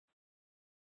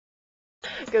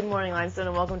Good morning, Limestone,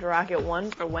 and welcome to Rocket 1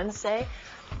 for Wednesday,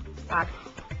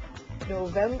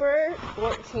 November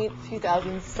 14th,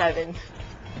 2007.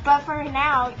 But for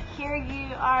now, here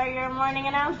you are your morning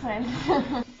announcements.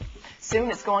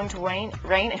 Soon it's going to rain,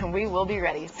 and we will be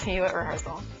ready. See you at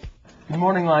rehearsal. Good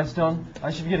morning, Limestone. I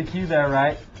should get a cue there,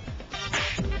 right?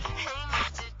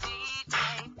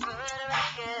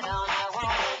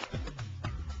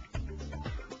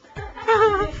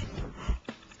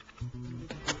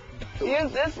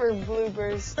 Use this for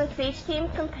bloopers. The speech team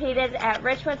competed at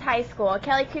Richwoods High School.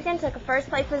 Kelly Kukin took a first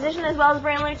place position as well as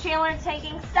Brandler Chandler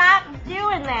taking. Stop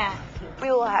doing that.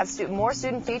 We will have more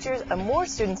student features and more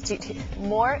student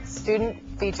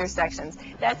feature sections.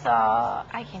 That's all.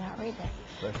 I cannot read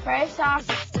this. First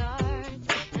off,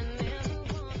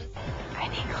 I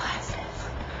need glasses.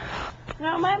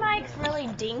 no, my mic's really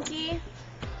dinky.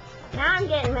 Now I'm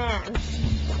getting mad.